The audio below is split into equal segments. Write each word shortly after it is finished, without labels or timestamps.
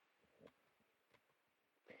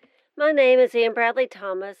My name is Ann Bradley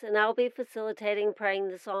Thomas, and I'll be facilitating praying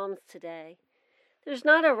the Psalms today. There's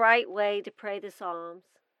not a right way to pray the Psalms.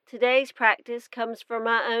 Today's practice comes from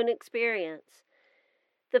my own experience.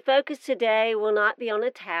 The focus today will not be on a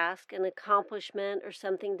task, an accomplishment, or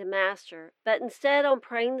something to master, but instead on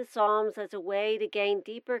praying the Psalms as a way to gain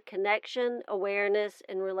deeper connection, awareness,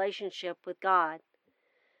 and relationship with God.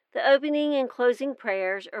 The opening and closing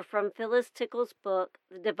prayers are from Phyllis Tickle's book,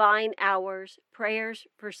 The Divine Hours, Prayers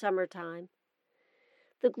for Summertime.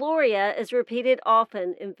 The Gloria is repeated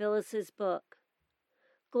often in Phyllis's book.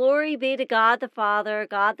 Glory be to God the Father,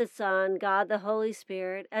 God the Son, God the Holy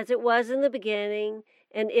Spirit, as it was in the beginning,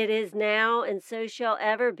 and it is now, and so shall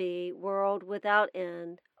ever be, world without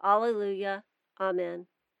end. Alleluia. Amen.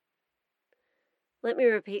 Let me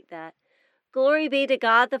repeat that. Glory be to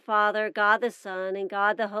God the Father, God the Son, and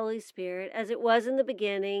God the Holy Spirit, as it was in the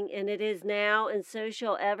beginning, and it is now, and so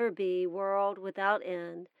shall ever be, world without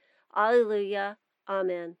end. Alleluia.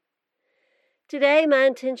 Amen. Today, my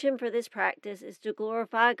intention for this practice is to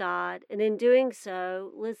glorify God, and in doing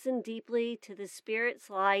so, listen deeply to the Spirit's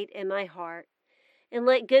light in my heart, and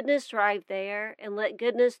let goodness thrive there, and let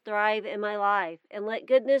goodness thrive in my life, and let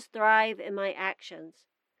goodness thrive in my actions.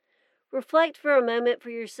 Reflect for a moment for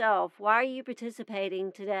yourself. Why are you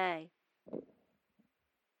participating today?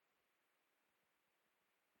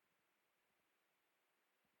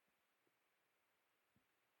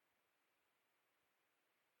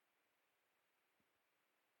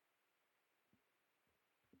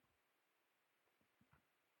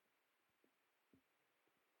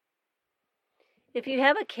 If you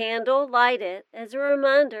have a candle, light it as a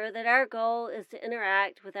reminder that our goal is to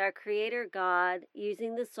interact with our Creator God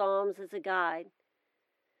using the Psalms as a guide.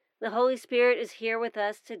 The Holy Spirit is here with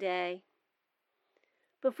us today.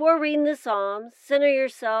 Before reading the Psalms, center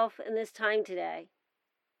yourself in this time today.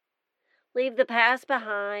 Leave the past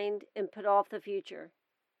behind and put off the future.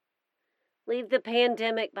 Leave the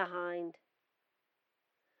pandemic behind.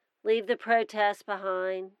 Leave the protests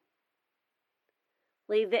behind.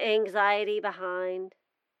 Leave the anxiety behind.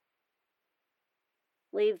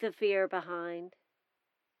 Leave the fear behind.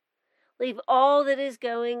 Leave all that is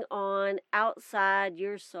going on outside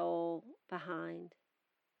your soul behind.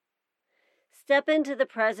 Step into the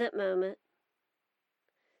present moment.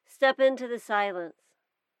 Step into the silence.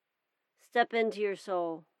 Step into your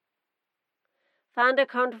soul. Find a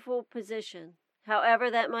comfortable position,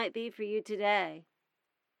 however that might be for you today.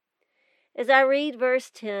 As I read verse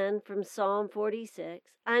 10 from Psalm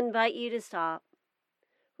 46, I invite you to stop,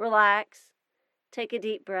 relax, take a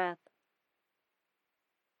deep breath.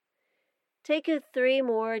 Take 3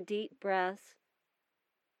 more deep breaths.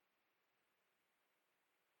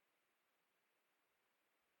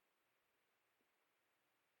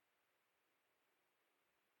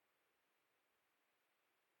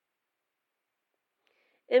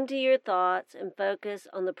 Empty your thoughts and focus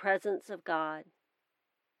on the presence of God.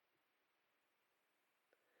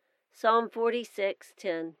 Psalm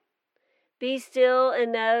 46:10. Be still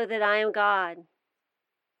and know that I am God.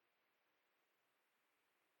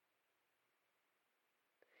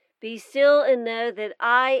 Be still and know that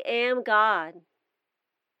I am God.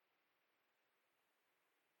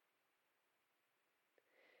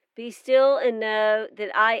 Be still and know that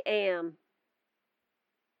I am.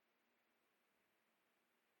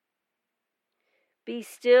 Be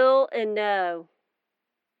still and know.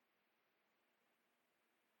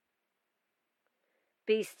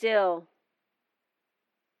 Be still.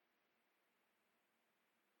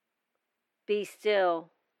 Be still.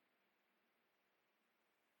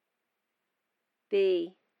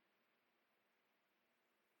 Be.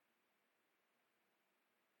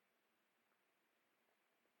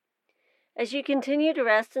 As you continue to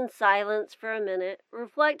rest in silence for a minute,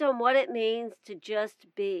 reflect on what it means to just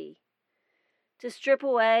be. To strip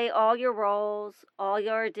away all your roles, all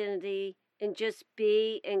your identity, and just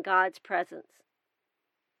be in God's presence.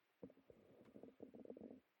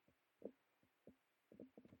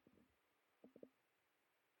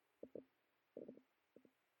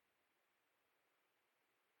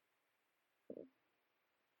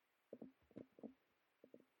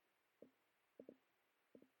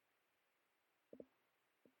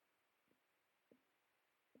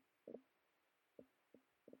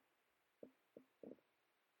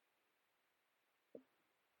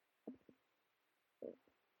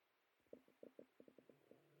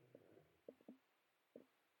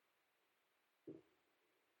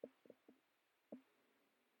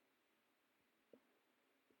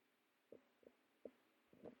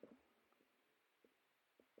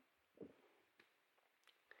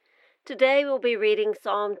 Today we'll be reading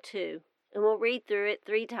Psalm 2. and we'll read through it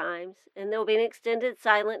 3 times, and there will be an extended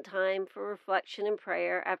silent time for reflection and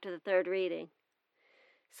prayer after the third reading.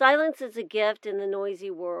 Silence is a gift in the noisy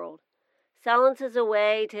world. Silence is a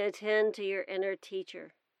way to attend to your inner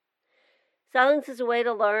teacher. Silence is a way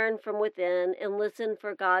to learn from within and listen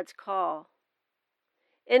for God's call.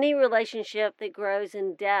 Any relationship that grows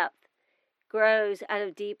in depth grows out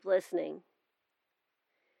of deep listening.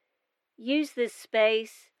 Use this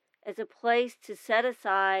space as a place to set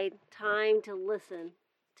aside time to listen,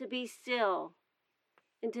 to be still,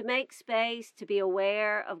 and to make space to be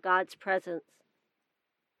aware of God's presence.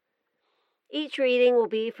 Each reading will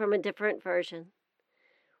be from a different version.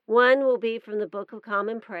 One will be from the Book of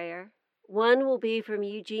Common Prayer. One will be from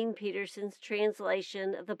Eugene Peterson's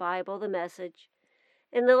translation of the Bible, The Message.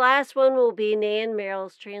 And the last one will be Nan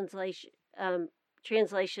Merrill's translation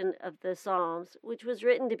of the Psalms, which was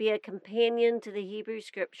written to be a companion to the Hebrew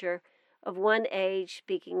scripture of one age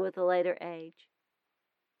speaking with a later age.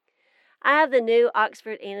 I have the New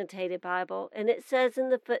Oxford Annotated Bible, and it says in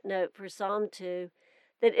the footnote for Psalm 2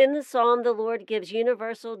 that in the psalm the Lord gives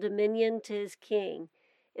universal dominion to his king.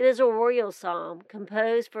 It is a royal psalm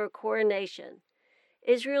composed for a coronation.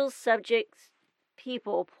 Israel's subjects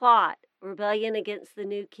people plot rebellion against the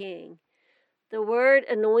new king. The word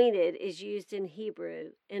anointed is used in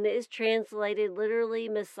Hebrew, and it is translated literally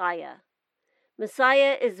Messiah.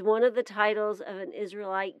 Messiah is one of the titles of an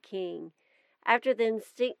Israelite king. After the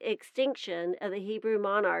extinction of the Hebrew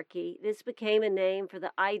monarchy, this became a name for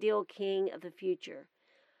the ideal king of the future,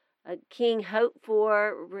 a king hoped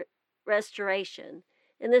for restoration,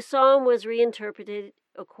 and the psalm was reinterpreted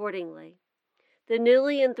accordingly. The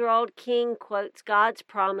newly enthralled king quotes God's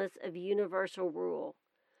promise of universal rule.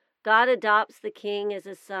 God adopts the king as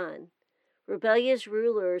a son. Rebellious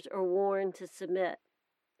rulers are warned to submit.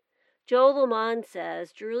 Joel Lamond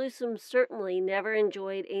says, Jerusalem certainly never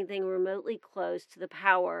enjoyed anything remotely close to the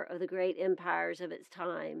power of the great empires of its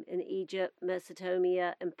time in Egypt,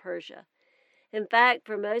 Mesopotamia, and Persia. In fact,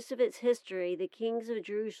 for most of its history, the kings of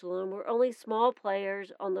Jerusalem were only small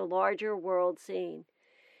players on the larger world scene,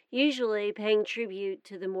 usually paying tribute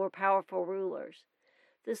to the more powerful rulers.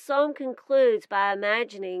 The psalm concludes by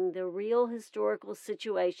imagining the real historical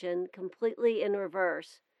situation completely in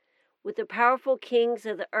reverse, with the powerful kings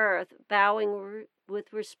of the earth bowing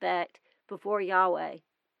with respect before Yahweh.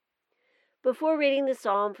 Before reading the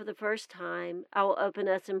psalm for the first time, I will open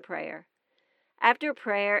us in prayer. After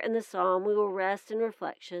prayer and the psalm, we will rest in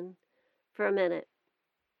reflection for a minute.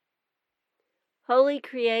 Holy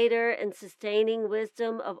Creator and sustaining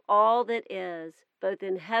wisdom of all that is, both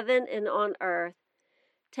in heaven and on earth,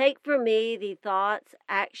 take from me the thoughts,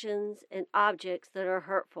 actions, and objects that are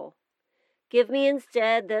hurtful. Give me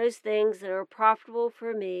instead those things that are profitable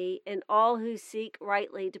for me and all who seek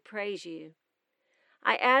rightly to praise you.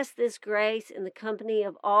 I ask this grace in the company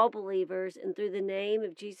of all believers and through the name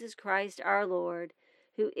of Jesus Christ our Lord,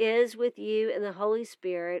 who is with you in the Holy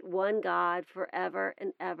Spirit, one God, forever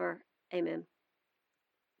and ever. Amen.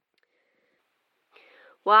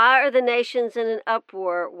 Why are the nations in an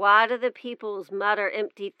uproar? Why do the peoples mutter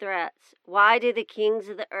empty threats? Why do the kings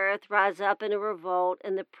of the earth rise up in a revolt,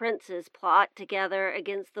 and the princes plot together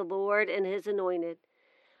against the Lord and his anointed?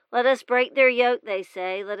 Let us break their yoke, they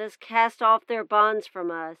say. Let us cast off their bonds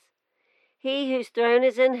from us. He whose throne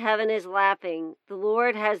is in heaven is laughing. The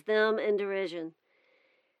Lord has them in derision.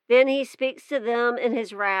 Then he speaks to them in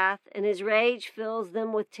his wrath, and his rage fills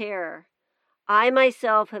them with terror. I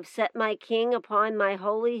myself have set my king upon my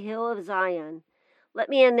holy hill of Zion. Let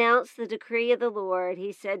me announce the decree of the Lord.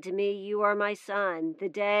 He said to me, You are my son. The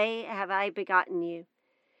day have I begotten you.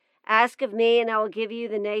 Ask of me, and I will give you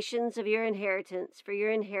the nations of your inheritance for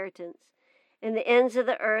your inheritance, and the ends of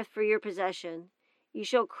the earth for your possession. You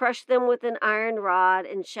shall crush them with an iron rod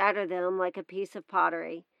and shatter them like a piece of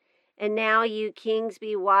pottery. And now, you kings,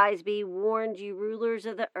 be wise, be warned, you rulers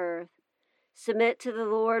of the earth. Submit to the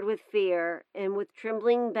Lord with fear, and with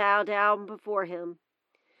trembling bow down before him.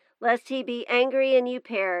 Lest he be angry and you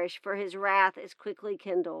perish, for his wrath is quickly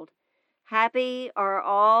kindled. Happy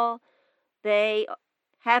are they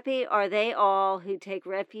all who take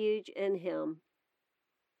refuge in him.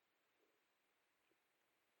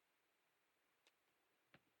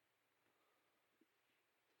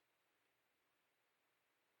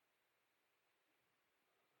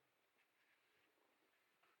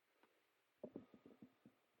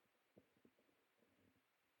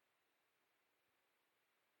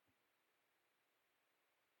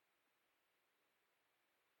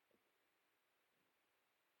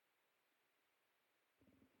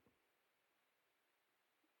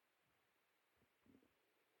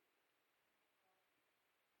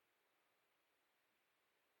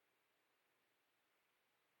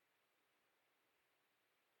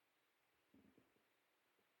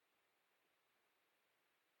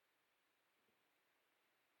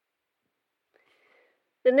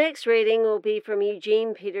 The next reading will be from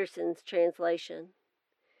Eugene Peterson's translation.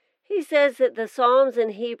 He says that the Psalms in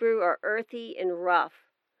Hebrew are earthy and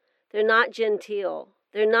rough. They're not genteel.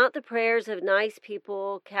 They're not the prayers of nice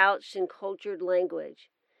people couched in cultured language.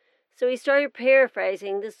 So he started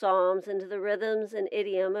paraphrasing the Psalms into the rhythms and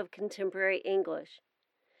idiom of contemporary English.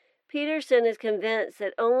 Peterson is convinced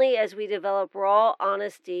that only as we develop raw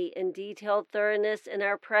honesty and detailed thoroughness in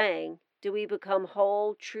our praying do we become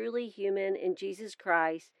whole, truly human in Jesus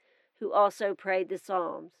Christ, who also prayed the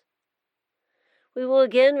Psalms. We will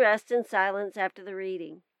again rest in silence after the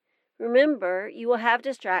reading. Remember, you will have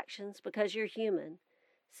distractions because you're human.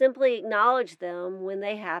 Simply acknowledge them when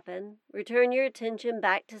they happen. Return your attention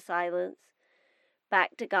back to silence,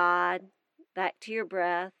 back to God, back to your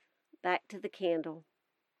breath, back to the candle.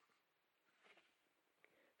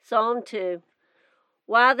 Psalm 2.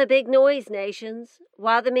 Why the big noise, nations?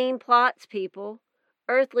 Why the mean plots, people?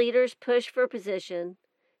 Earth leaders push for position.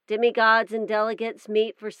 Demigods and delegates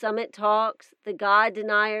meet for summit talks. The God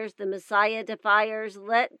deniers, the Messiah defiers.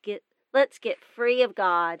 Let's get free of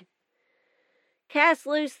God. Cast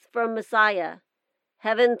loose from Messiah.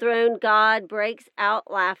 Heaven-throned God breaks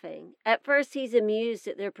out laughing. At first he's amused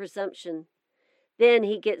at their presumption. Then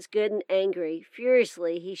he gets good and angry.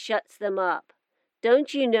 Furiously he shuts them up.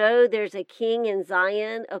 Don't you know there's a king in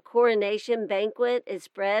Zion? A coronation banquet is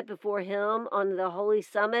spread before him on the holy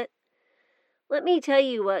summit. Let me tell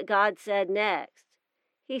you what God said next.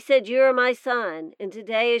 He said, "You are my son, and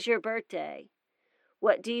today is your birthday.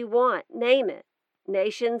 What do you want? Name it.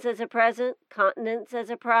 Nations as a present, continents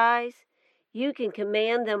as a prize. You can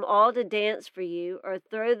command them all to dance for you or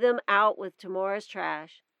throw them out with tomorrow's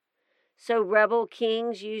trash. So rebel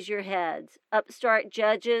kings, use your heads. Upstart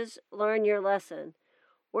judges, learn your lesson.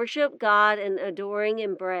 Worship God in adoring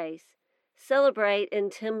embrace. Celebrate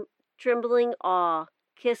in trembling awe.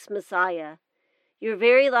 Kiss Messiah. Your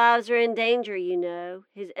very lives are in danger, you know.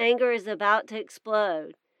 His anger is about to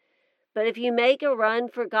explode. But if you make a run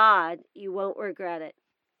for God, you won't regret it."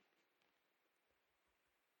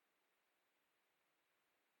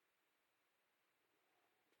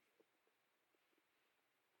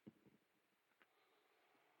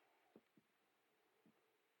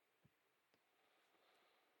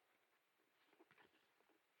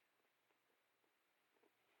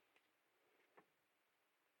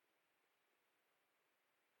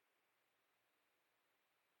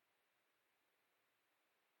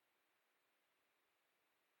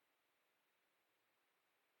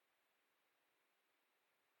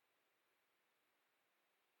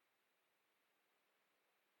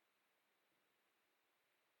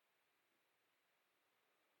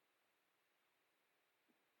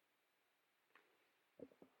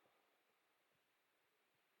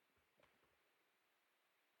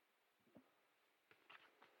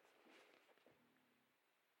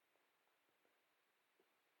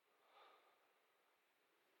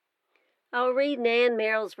 I'll read Nan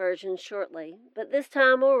Merrill's version shortly, but this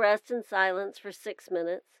time we'll rest in silence for 6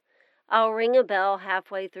 minutes. I'll ring a bell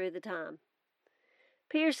halfway through the time.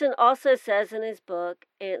 Peterson also says in his book,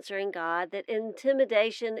 Answering God, that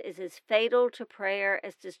intimidation is as fatal to prayer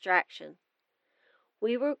as distraction.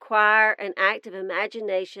 We require an active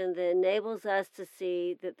imagination that enables us to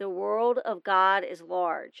see that the world of God is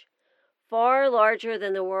large, far larger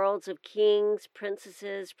than the worlds of kings,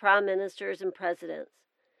 princesses, prime ministers, and presidents.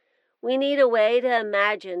 We need a way to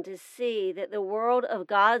imagine, to see that the world of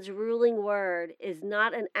God's ruling word is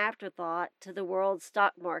not an afterthought to the world's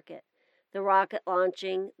stock market, the rocket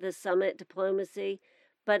launching, the summit diplomacy,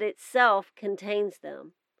 but itself contains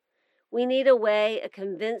them. We need a way, a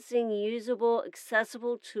convincing, usable,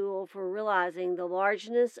 accessible tool for realizing the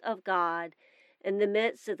largeness of God in the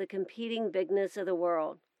midst of the competing bigness of the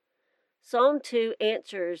world. Psalm 2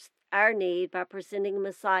 answers our need by presenting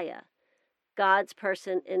Messiah, God's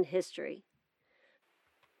person in history.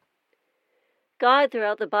 God,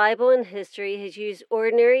 throughout the Bible and history, has used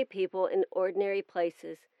ordinary people in ordinary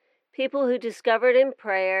places, people who discovered in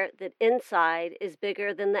prayer that inside is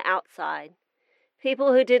bigger than the outside,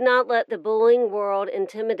 people who did not let the bullying world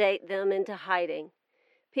intimidate them into hiding,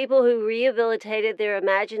 people who rehabilitated their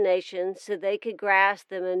imagination so they could grasp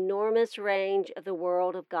the enormous range of the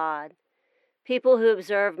world of God, people who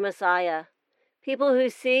observe Messiah, people who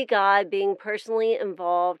see God being personally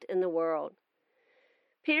involved in the world.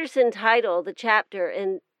 Peterson titled the chapter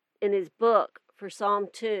in his book for Psalm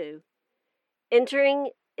 2, Entering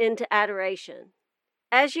into Adoration.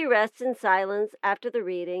 As you rest in silence after the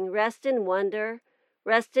reading, rest in wonder,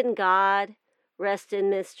 rest in God, rest in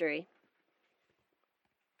mystery.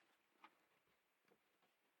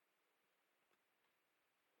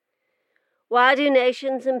 Why do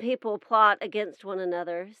nations and people plot against one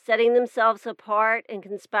another, setting themselves apart and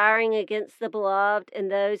conspiring against the beloved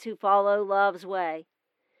and those who follow love's way?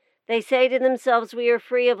 They say to themselves, we are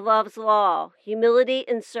free of love's law. Humility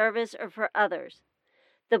and service are for others.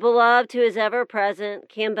 The beloved, who is ever present,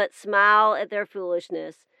 can but smile at their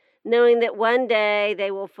foolishness, knowing that one day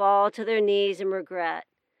they will fall to their knees in regret.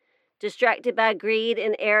 Distracted by greed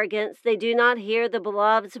and arrogance, they do not hear the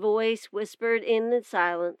beloved's voice whispered in the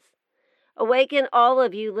silence. Awaken all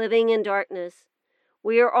of you living in darkness.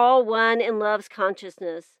 We are all one in love's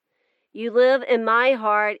consciousness. You live in my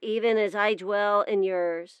heart even as I dwell in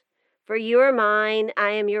yours. For you are mine,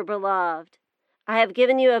 I am your beloved. I have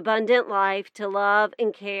given you abundant life to love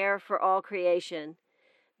and care for all creation.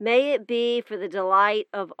 May it be for the delight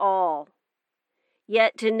of all.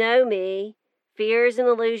 Yet to know me, fears and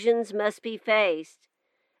illusions must be faced.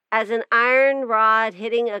 As an iron rod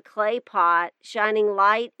hitting a clay pot, shining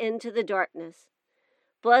light into the darkness.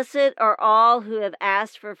 Blessed are all who have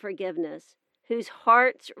asked for forgiveness, whose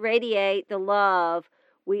hearts radiate the love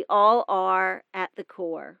we all are at the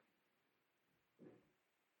core.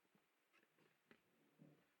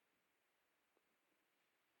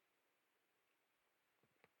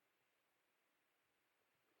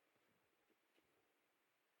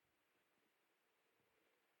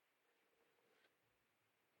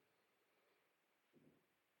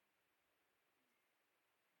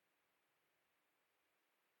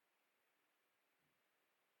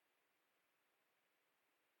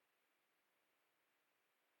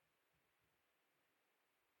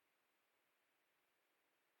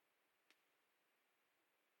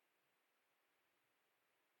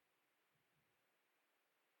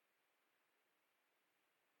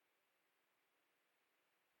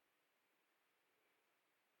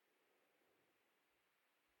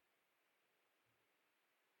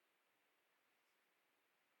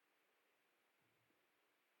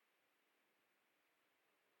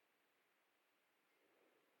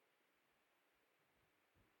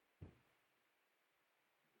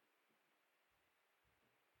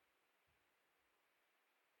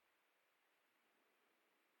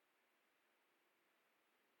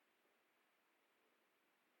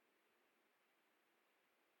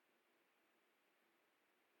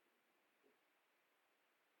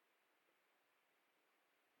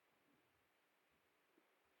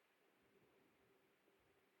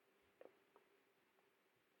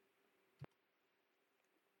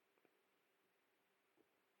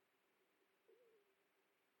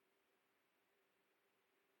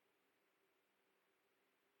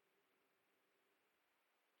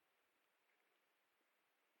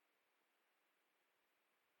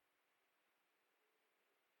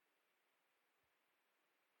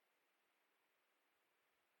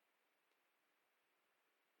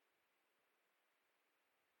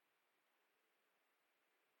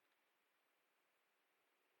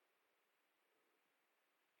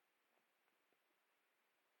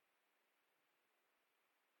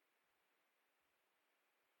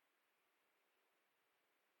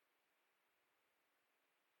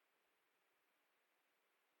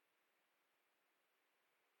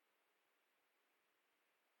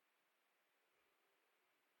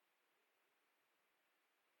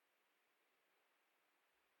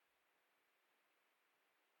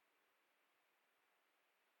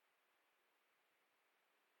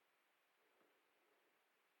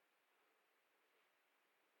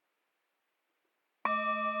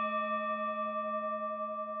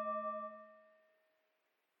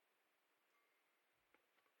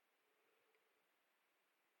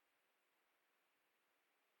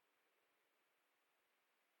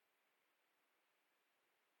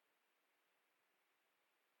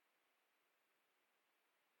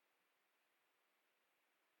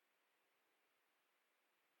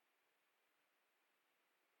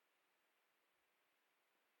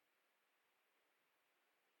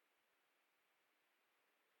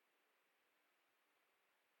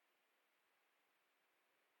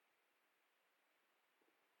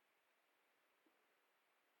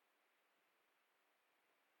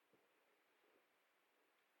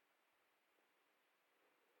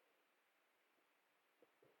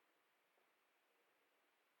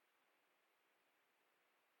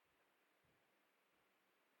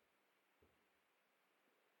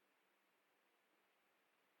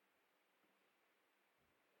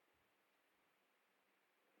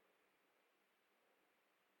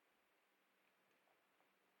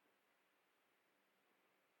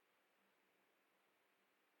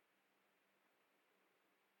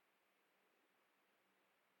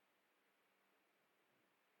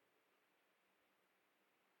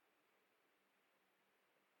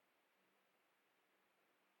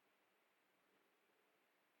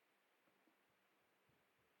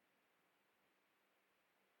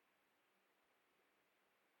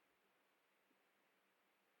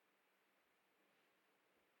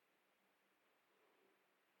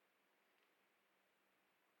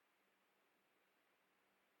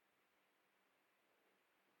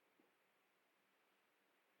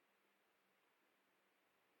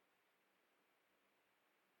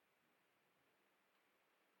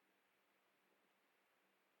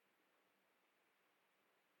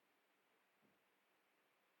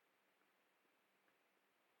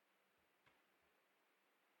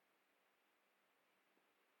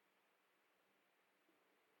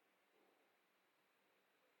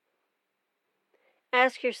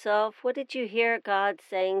 Ask yourself, what did you hear God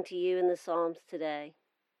saying to you in the Psalms today?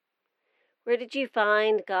 Where did you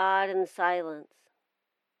find God in the silence?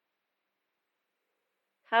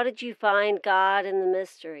 How did you find God in the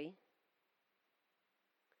mystery?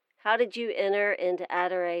 How did you enter into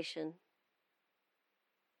adoration?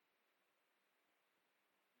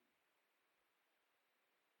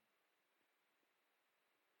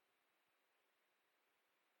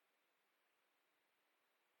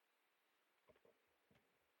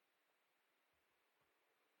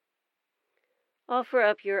 Offer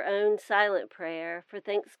up your own silent prayer for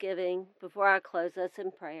Thanksgiving before I close us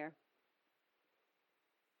in prayer.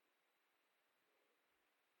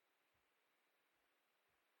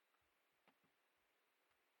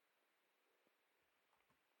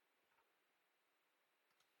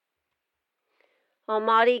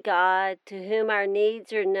 Almighty God, to whom our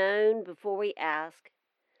needs are known before we ask,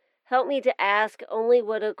 help me to ask only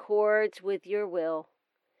what accords with your will,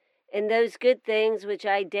 and those good things which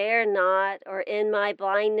I dare not or in my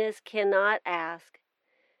blindness cannot ask.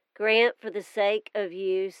 Grant for the sake of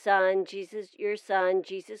you, your Son,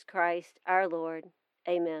 Jesus Christ, our Lord.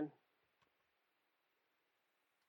 Amen.